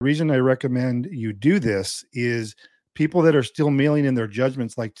reason I recommend you do this is people that are still mailing in their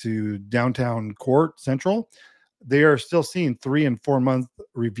judgments, like to downtown court central, they are still seeing 3 and 4 month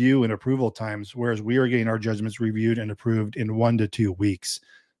review and approval times, whereas we are getting our judgments reviewed and approved in 1 to 2 weeks.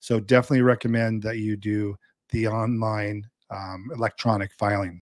 So definitely recommend that you do the online electronic filing.